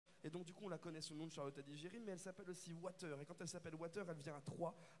Et donc du coup on la connaît sous le nom de Charlotte Adigéry, mais elle s'appelle aussi Water. Et quand elle s'appelle Water, elle vient à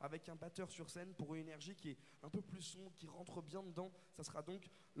 3 avec un batteur sur scène pour une énergie qui est un peu plus sombre, qui rentre bien dedans. Ça sera donc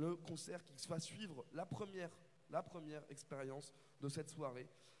le concert qui va suivre la première expérience de cette soirée.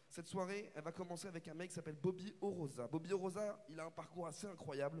 Cette soirée, elle va commencer avec un mec qui s'appelle Bobby Oroza. Bobby Oroza, il a un parcours assez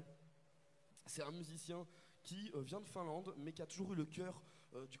incroyable. C'est un musicien qui vient de Finlande, mais qui a toujours eu le cœur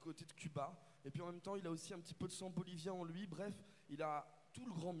du côté de Cuba. Et puis en même temps, il a aussi un petit peu de sang bolivien en lui. Bref, il a tout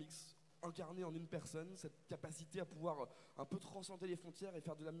le grand mix incarné en une personne, cette capacité à pouvoir un peu transcender les frontières et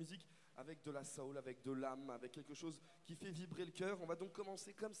faire de la musique avec de la soul, avec de l'âme, avec quelque chose qui fait vibrer le cœur. On va donc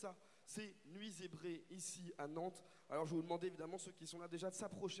commencer comme ça, ces Nuits Zébrées ici à Nantes. Alors je vais vous demander évidemment, ceux qui sont là déjà, de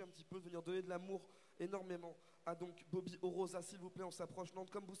s'approcher un petit peu, de venir donner de l'amour énormément à donc Bobby Oroza. S'il vous plaît, on s'approche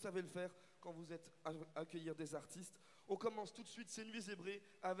Nantes comme vous savez le faire quand vous êtes à accueillir des artistes. On commence tout de suite ces Nuits Zébrées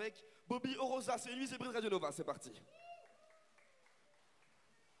avec Bobby Oroza. C'est les Nuits Zébrées de Radio Nova, c'est parti.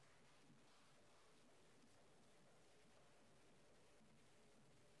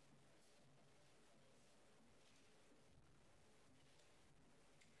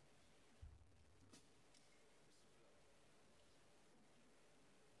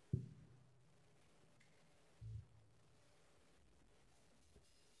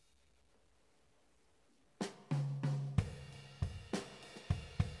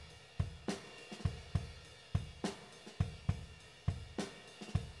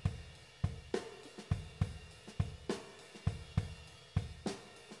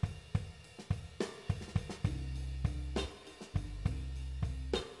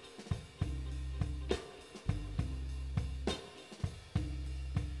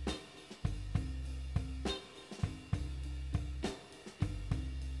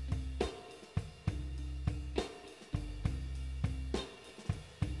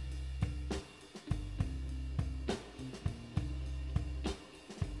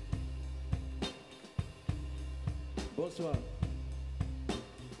 Bonsoir.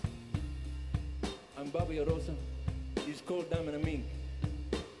 I'm Bobby Oroza. It's called Diamond and Mink.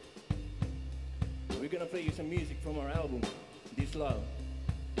 We're gonna play you some music from our album, This Love.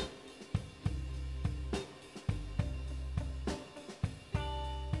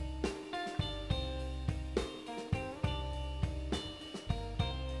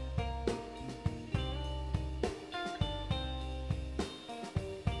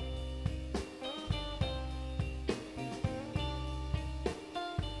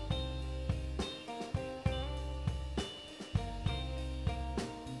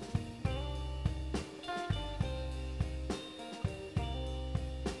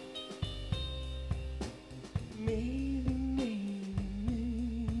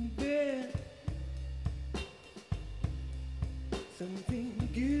 Something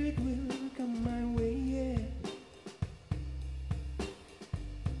good will come my way, yeah.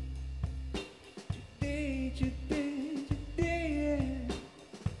 Today, yeah.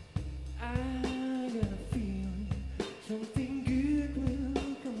 I got a feeling something good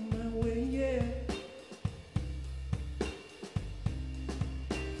will come my way, yeah.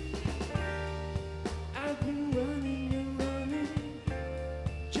 I've been running and running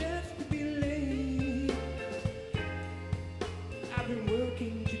just to be late. I've been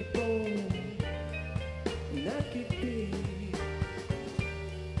working to the bone, not get paid.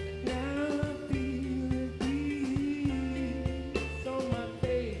 Now I feel a breeze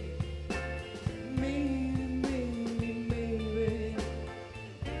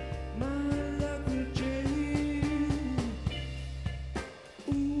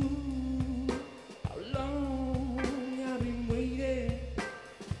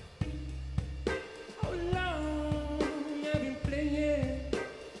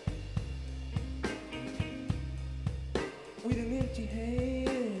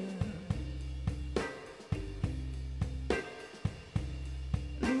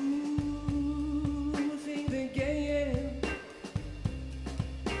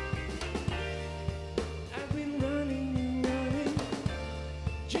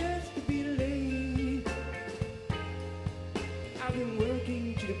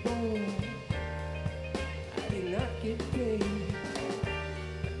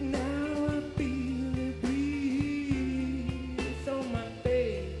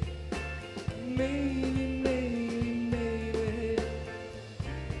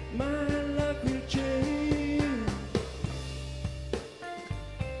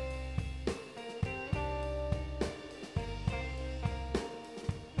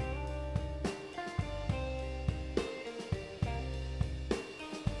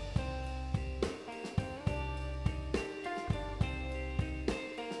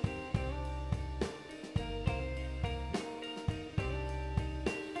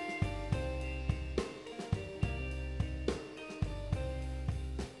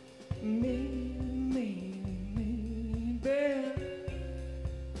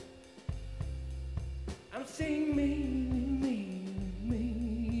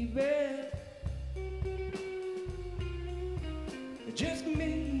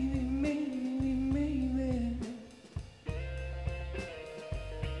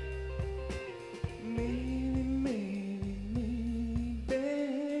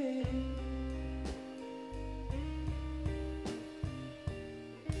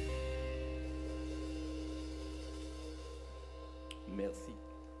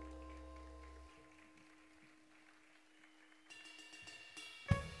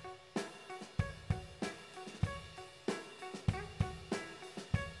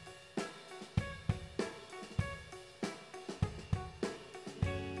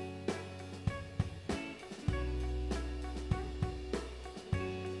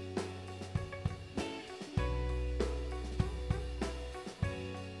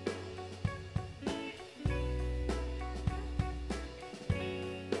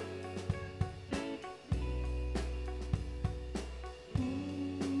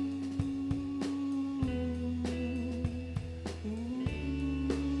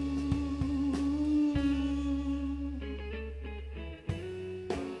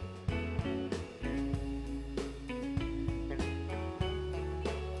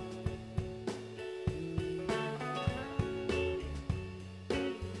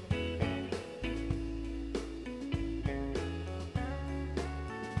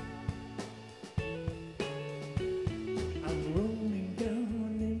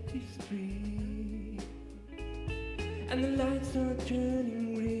and the lights are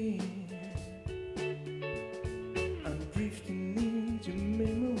turning red. I'm drifting into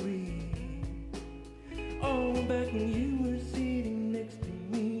memory. Oh, back when you were sitting next to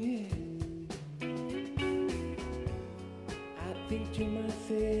me, I think to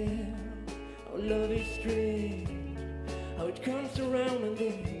myself, oh, love is strange, how it comes around and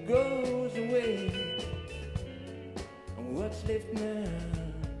then goes away. And what's left now?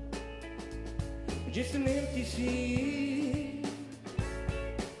 Just an empty sea.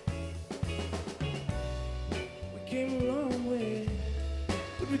 We came a long way,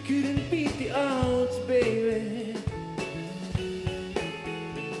 but we couldn't beat the odds, baby.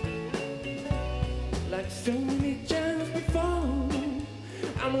 Like so many times before,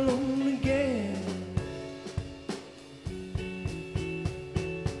 I'm alone again.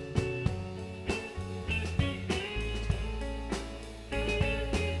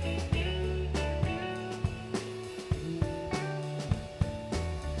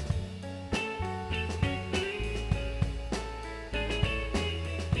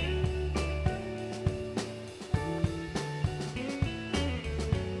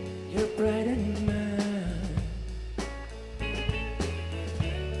 You're brighter than mine.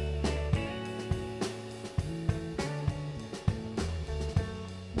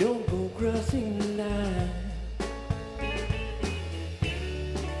 Don't go crossing the line.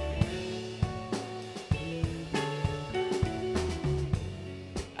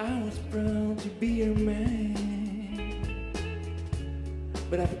 I was proud to be your man,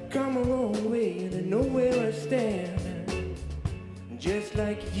 but I've come a long way and I know where I stand. Just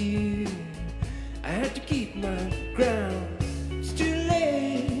like you, I had to keep my ground. It's too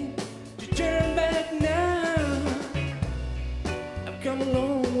late to turn back now. I've come a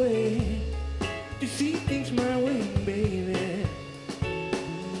long way to see things my way, baby.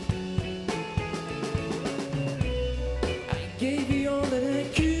 I gave you all that I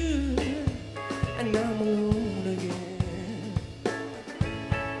could, and now I'm alone again.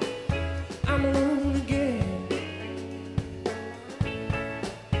 I'm alone again.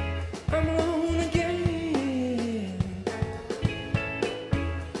 I'm alone again.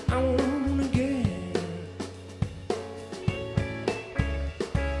 I'm alone again.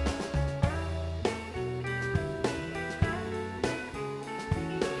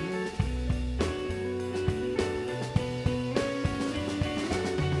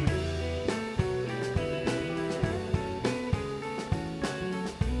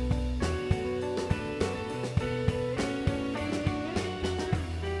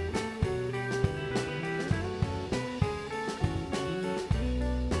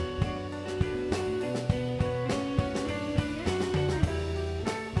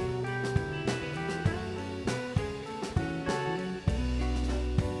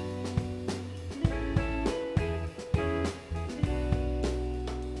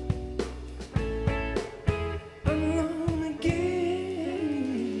 I'm alone again.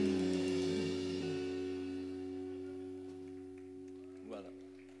 Voilà.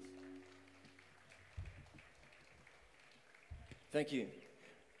 Thank you.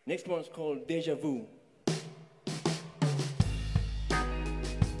 Next one's called Deja Vu.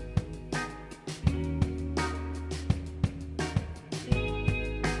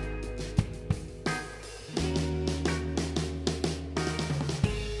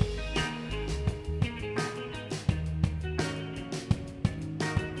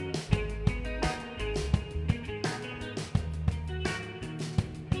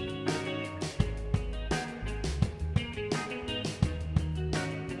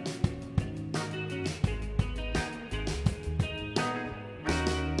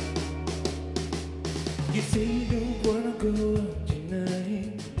 You say you don't wanna go out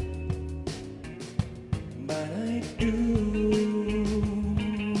tonight, but I do.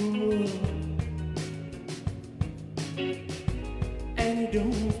 And you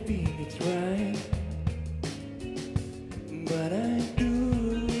don't feel it's right, but I do.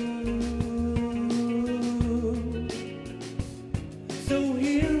 So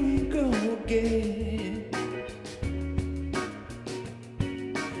here we go again,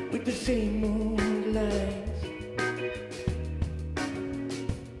 with the same old lines.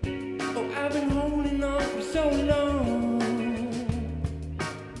 Oh, I've been holding on for so long.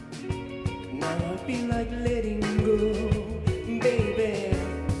 Now I feel like letting go, baby.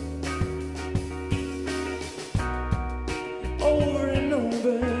 Over and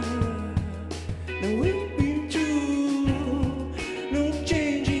over. Now we've been through, no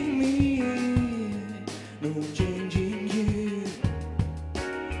changing me, no changing you.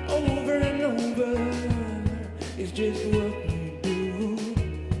 Over and over, it's just what we do.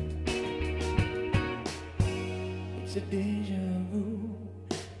 It's a deja vu.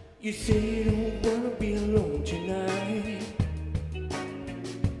 You say you don't wanna be alone tonight,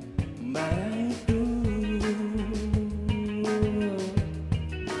 but I do.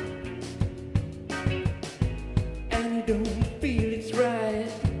 And I don't feel it's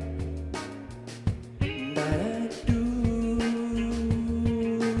right, but I do.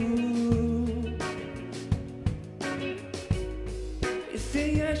 You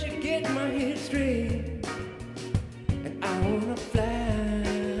say I should get my head straight, and I wanna fly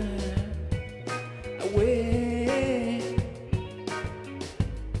away,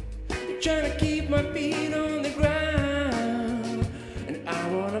 trying to keep my feet on the ground, and I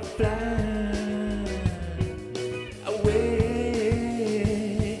wanna fly away,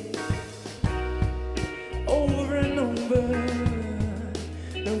 over and over.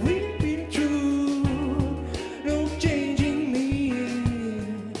 Now we've been through, no changing me,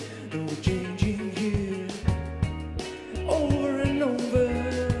 no changing you. Over and over,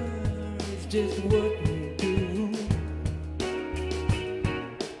 it's just what we do.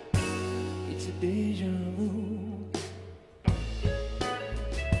 It's a deja vu.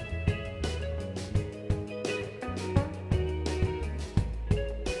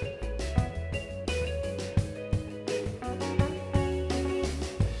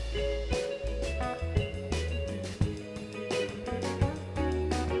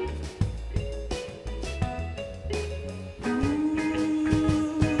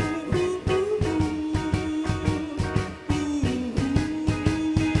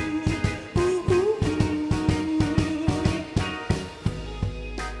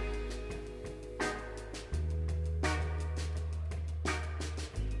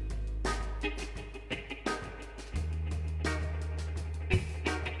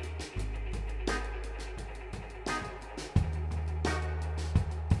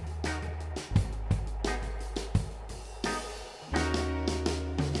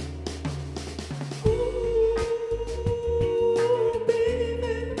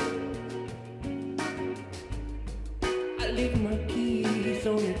 Leave my keys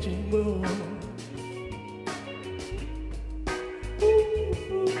on your table.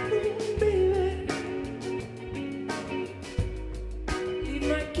 Ooh, baby. Leave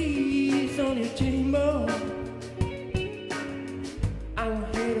my keys on your table. I'll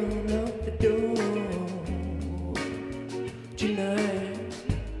head on out the door tonight.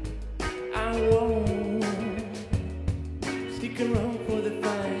 I won't stick around for the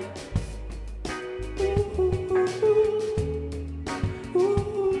fight.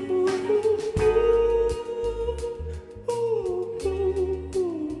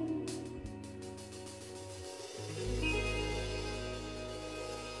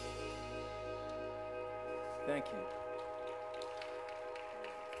 Thank you.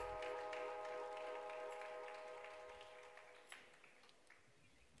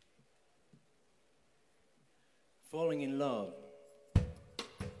 Falling in love.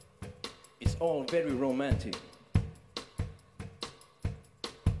 It's all very romantic.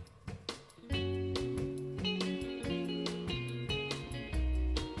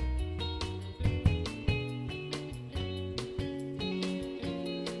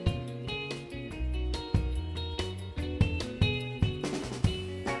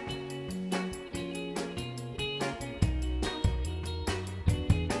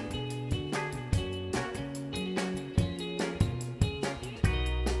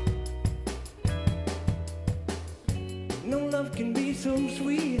 No love can be so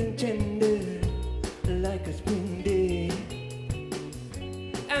sweet and tender like a spring day,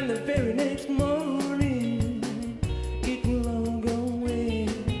 and the very next morning it will all go away.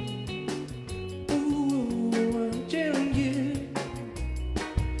 Ooh, I'm telling you,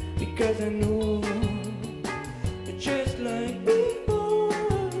 because I know just like before,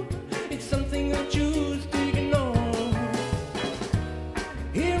 it's something I choose to ignore.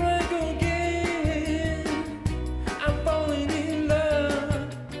 Here I go again, I'm falling in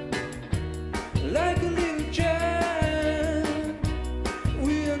love like a little child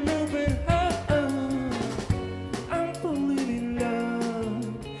with an open heart. I'm falling in love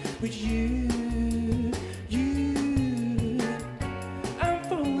with you, you. I'm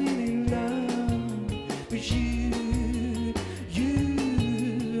falling in love.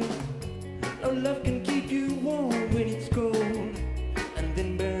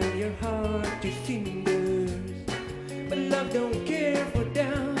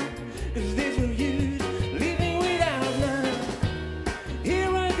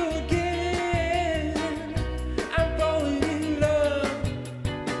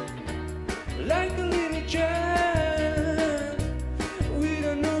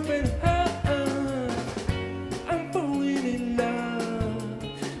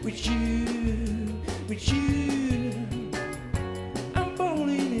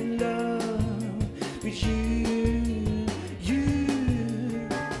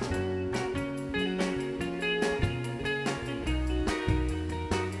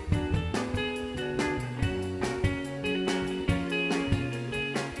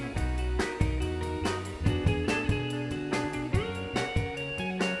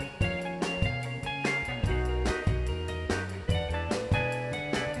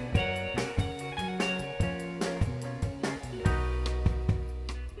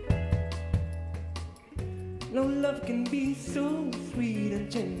 No love can be so sweet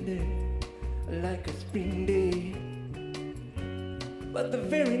and tender like a spring day. But the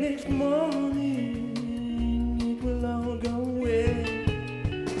very next morning it will all go away.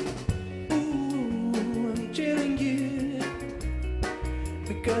 Ooh, I'm telling you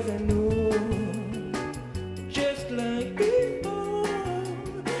because I know just like before,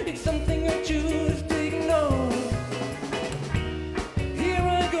 it's something I choose to ignore. Here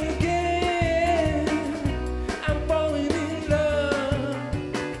I go again, I'm falling in love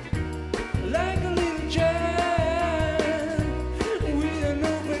like a little child with an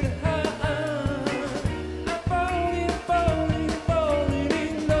open heart. I'm falling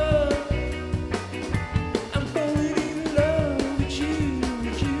in love. I'm falling in love with you,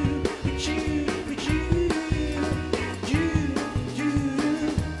 with you, with you, with you, you, you,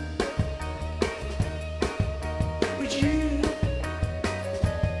 with you,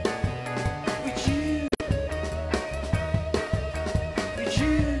 with you, with you.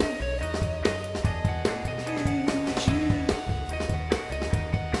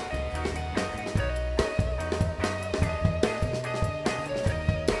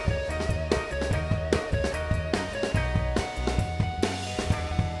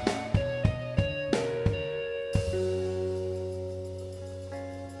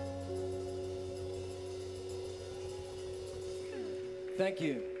 Thank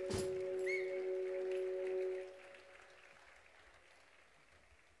you.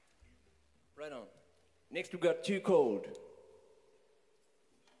 Right on. Next we got Too Cold.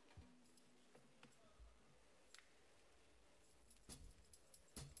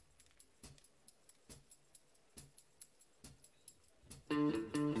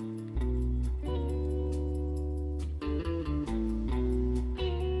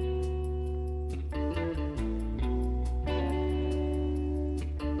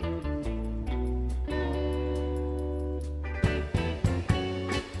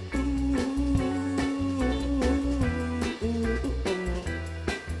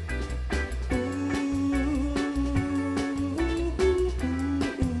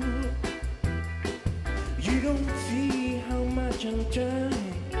 You don't see how much I'm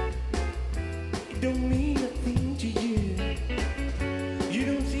trying. It don't mean nothing to you. You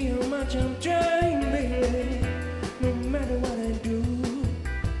don't see how much I'm trying, baby. No matter what I do,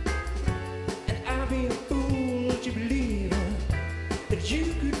 and I'll be a fool to believe that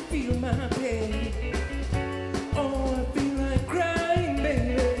you could feel my pain. Oh, I feel like crying,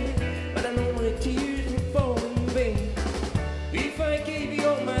 baby, but I know my tears will fall in vain. If I gave you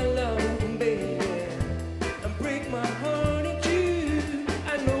all my love, baby, and break my heart in two,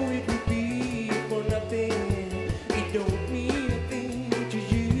 I know it would be for nothing. It don't mean a thing to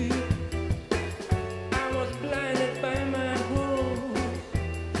you. I was blinded by my hopes,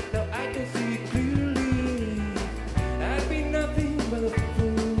 now I can see it clearly. I'd be nothing but a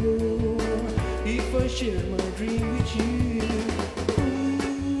fool if I shared my dream with you.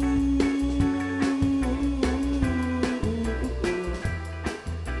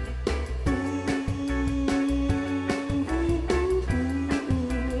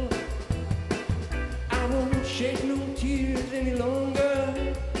 I won't shed no tears any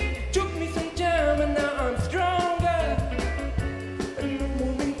longer. Took me some time and now I'm stronger. And no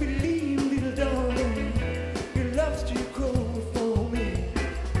more make believe, little darling, your love's too cold for me.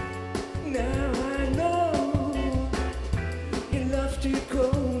 Now I know your love's too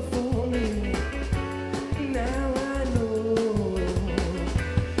cold for me. Now I know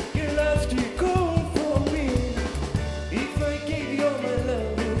your love's too cold for me. If I gave you all my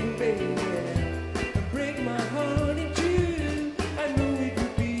love, baby, and break my heart in two, I know it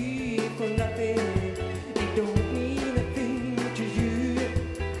would be for nothing. It don't mean a thing to you.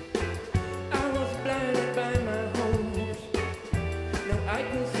 I was blinded by my hopes, now I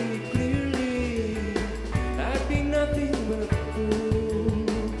can see it clearly. I'd be nothing but a fool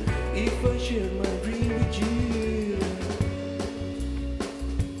if I shared my dream with you.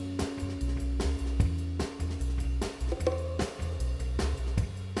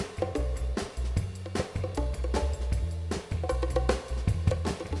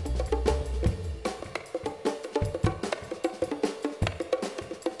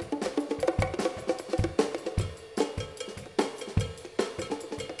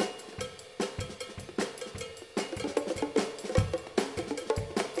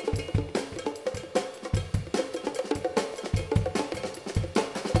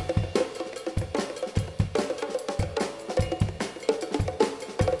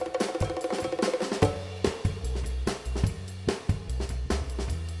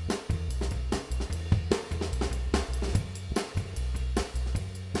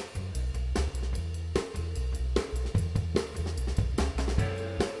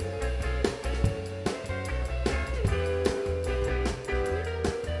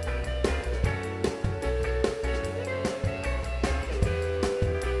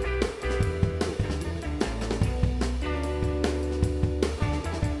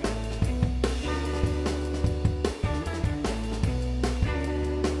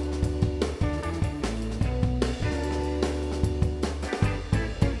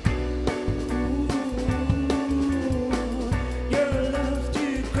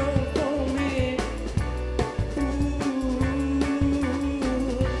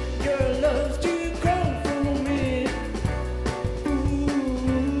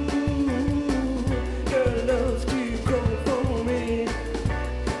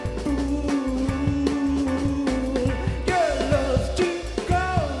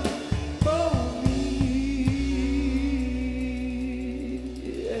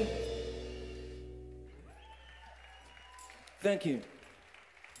 Thank you.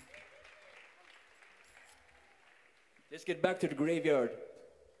 Let's get back to the graveyard.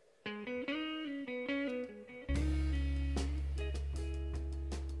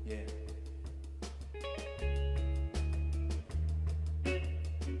 Yeah.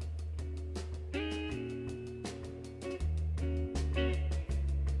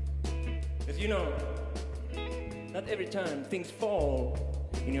 Because you know, not every time things fall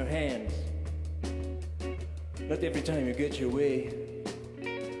in your hands. Not every time you get your way.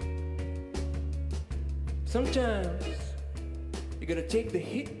 Sometimes you gotta take the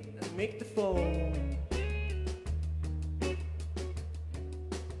hit and make the fall.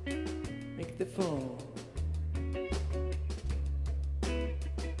 Make the fall.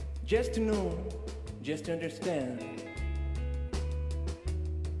 Just to know, just to understand.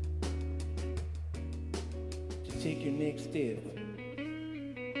 To take your next step.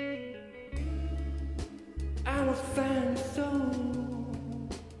 I was flying so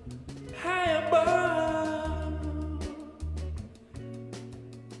high above,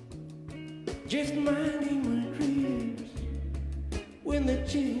 just minding my dreams when the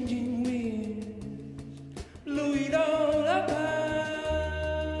changing winds blew it all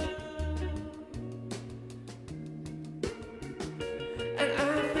apart. And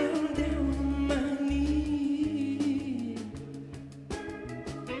I fell down on my knees,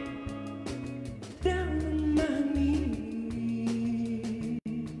 down on my knees,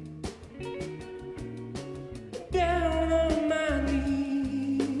 down on my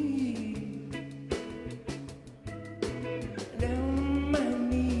knees, down on my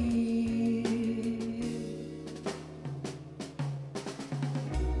knees.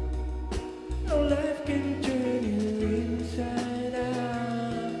 No life can turn you inside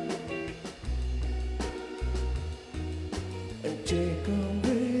out and take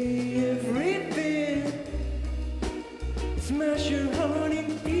away everything, smash your heart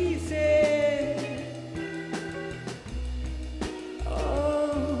in pieces.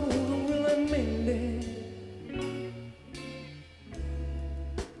 Oh, will I mend it?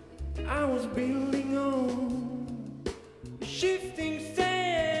 I was building on shifting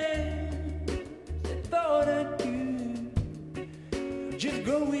sand. I thought I could just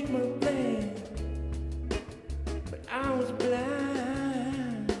go with my plan, but I was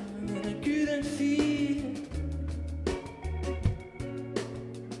blind and I couldn't see.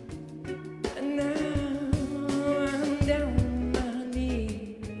 And now I'm down on my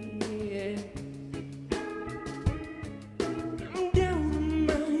knees. I'm down on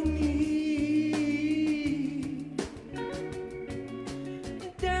my knees.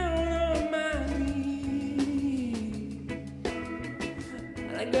 Down on my knees.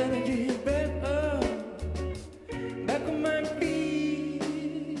 And I gotta get back up, back on my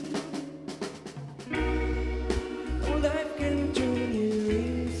feet. Oh, life can turn you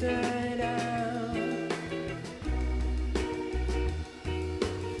inside out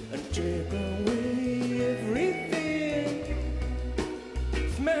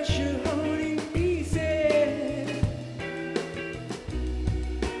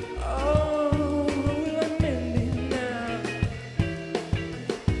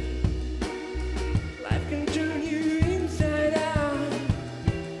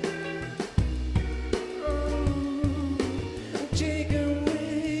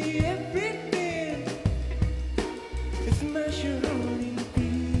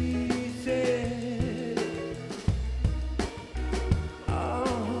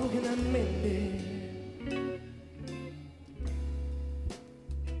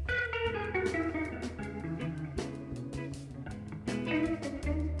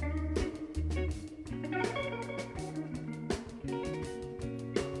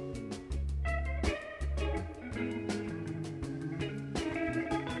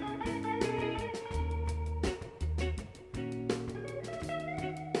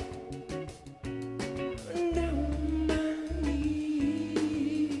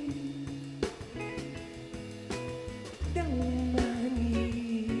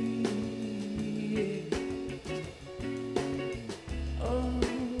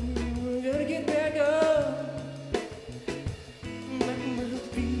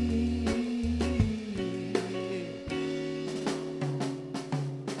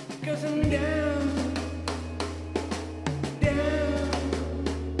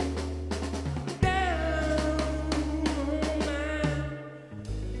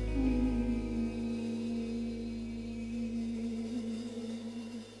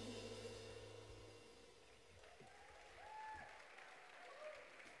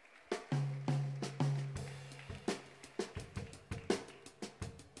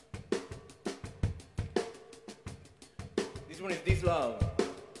one is This Love.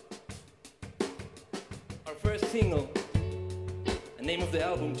 Our first single, the name of the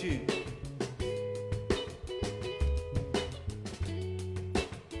album too.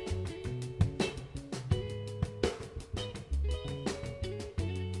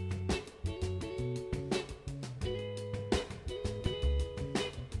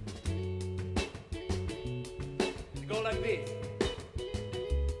 Go like this.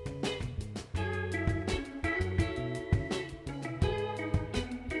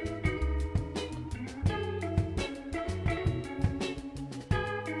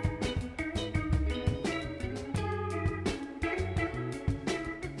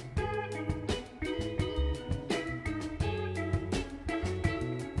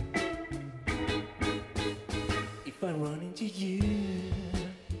 If I run into you,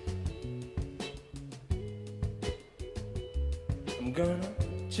 I'm gonna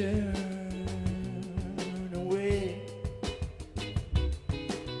turn away.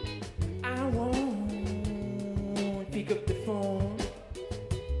 I won't pick up the phone.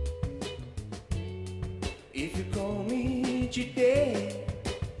 If you call me today,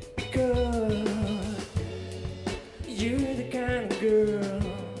 because you're the kind of girl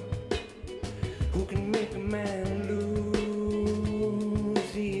who can make a man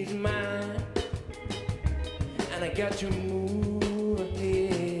lose his mind. And I got to move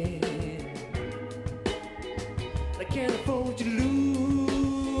ahead. I can't afford to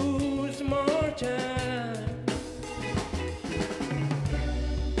lose more time.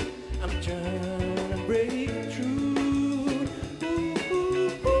 I'm trying to break through. Ooh,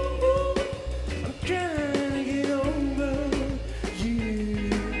 ooh, ooh, ooh. I'm trying to get over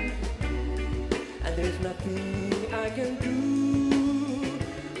you. And there's nothing I can do.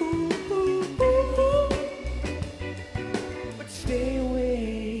 Ooh, ooh, ooh, ooh. But stay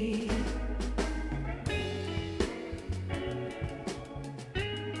away.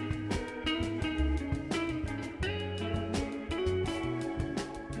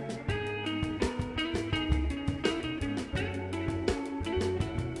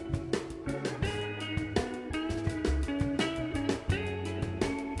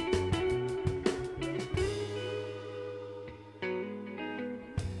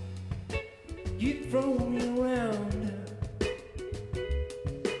 You throw me around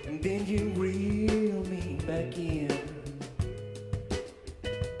and then you reel me back in.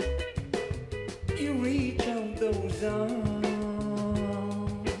 You reach out those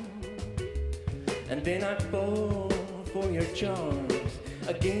arms and then I fall for your charms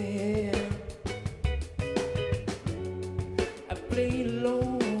again. I play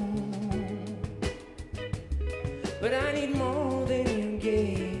alone, but I need more than your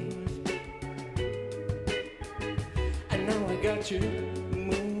games. And now I got to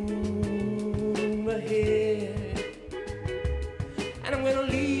move ahead, and I'm gonna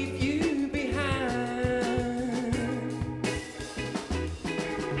leave you behind.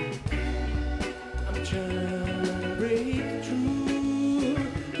 I'm trying to break through.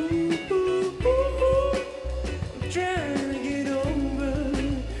 Ooh, ooh, ooh, ooh. I'm trying to get over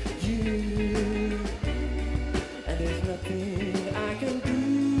you, and there's nothing I can do.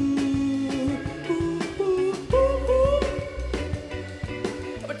 Ooh, ooh, ooh, ooh.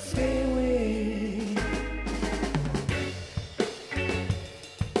 But stay away.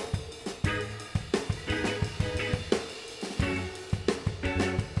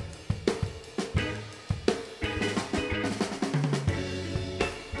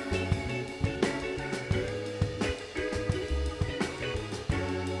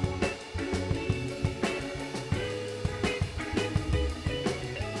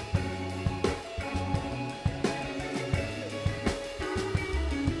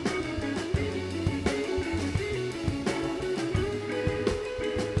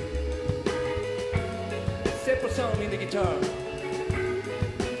 Simple song in the guitar.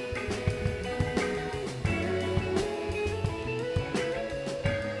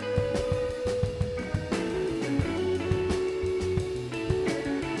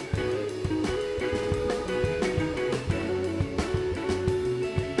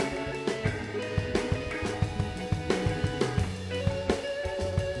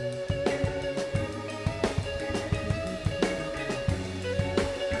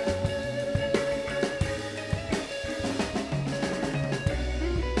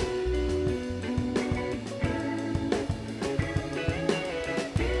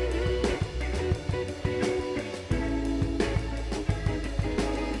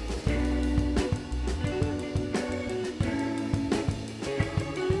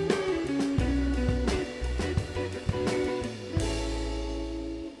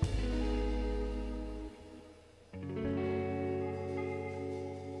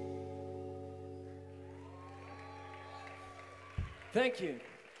 Thank you.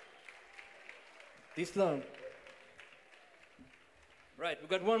 This love. Right, we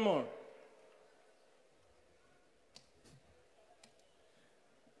got one more.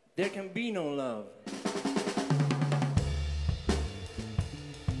 There can be no love.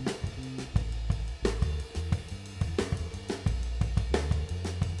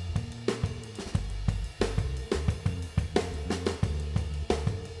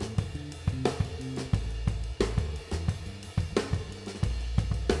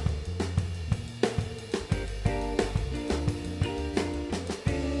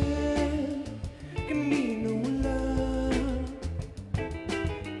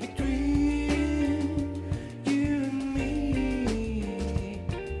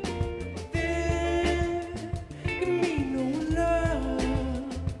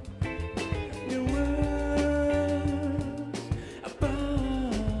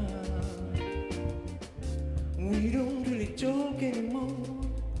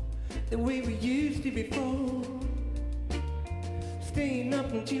 The way we used to before, staying up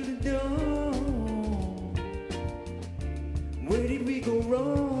until the dawn. Where did we go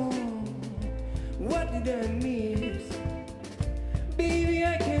wrong? What did I miss? Baby,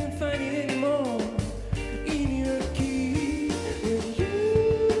 I can't find it anymore. In your key, when you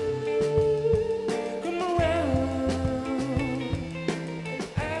come around,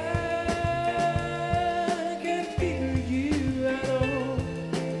 I can't figure you out all.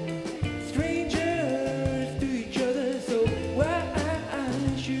 Strangers to each other, so why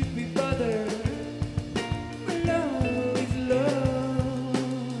should we bother? Love is love.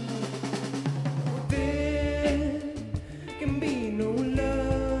 There can be no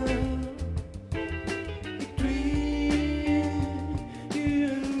love between you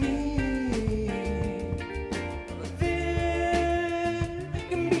and me. There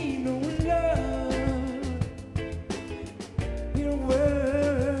can be no love in a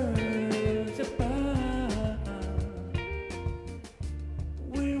world apart.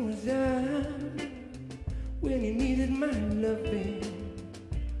 Where was I when you needed my loving?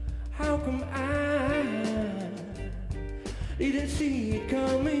 How come I didn't see it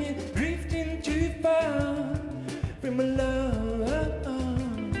coming? Drifting too far from a love.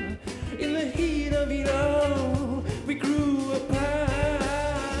 In the heat of it all, we grew apart.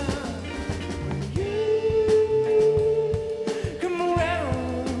 When you come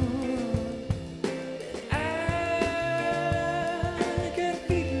around, I can't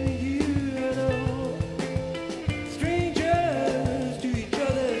figure you at all. Strangers to each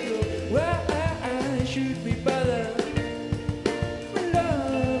other, so why should we bother?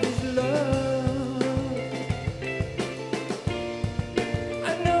 Love is love. I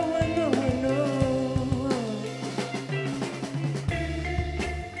know, I know, I know.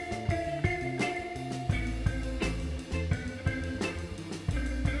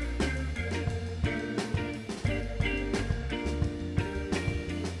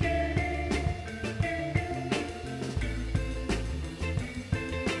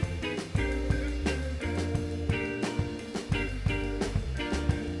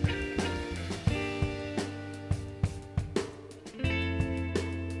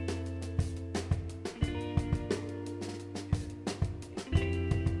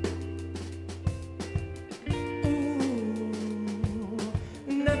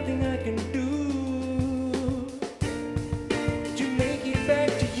 Nothing I can do to make it back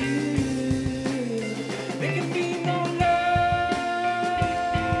to you. There can be no love.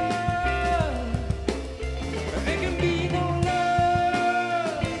 There can be no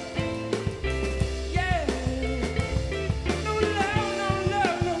love. Yeah. No love, no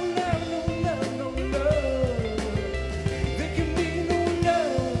love, no love, no love, no love. There can be no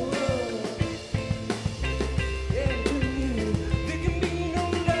love. Yeah, to you. There can be no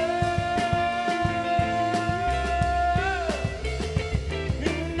love.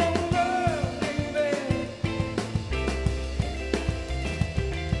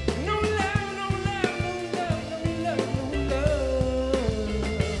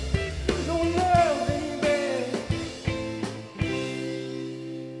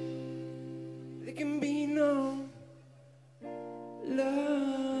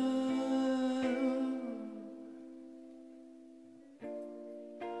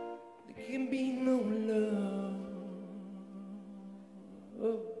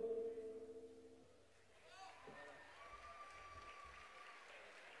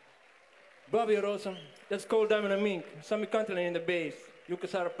 Bobby Oroza, that's Cold Diamond and Mink, Sammy Cantlin in the bass,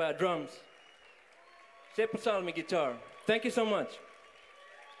 Lucas Arpa drums, Sepo Salmi guitar. Thank you so much.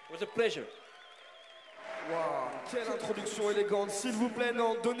 It was a pleasure. Waouh, quelle introduction élégante, s'il vous plaît,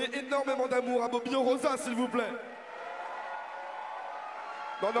 non, donnez énormément d'amour à Bobby Oroza, s'il vous plaît.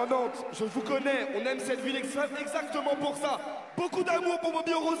 Non, non, non, je vous connais, on aime cette ville exactement pour ça. Beaucoup d'amour pour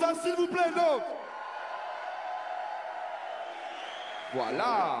Bobby Oroza, s'il vous plaît, Nantes.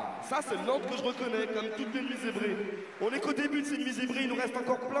 Voilà, ça c'est le Nantes que je reconnais, comme toutes les nuits zébrées. On est qu'au début de ces nuits zébrées, il nous reste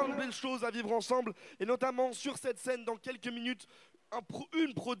encore plein de belles choses à vivre ensemble, et notamment sur cette scène, dans quelques minutes,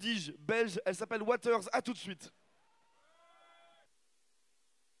 une prodige belge, elle s'appelle Waters, à tout de suite.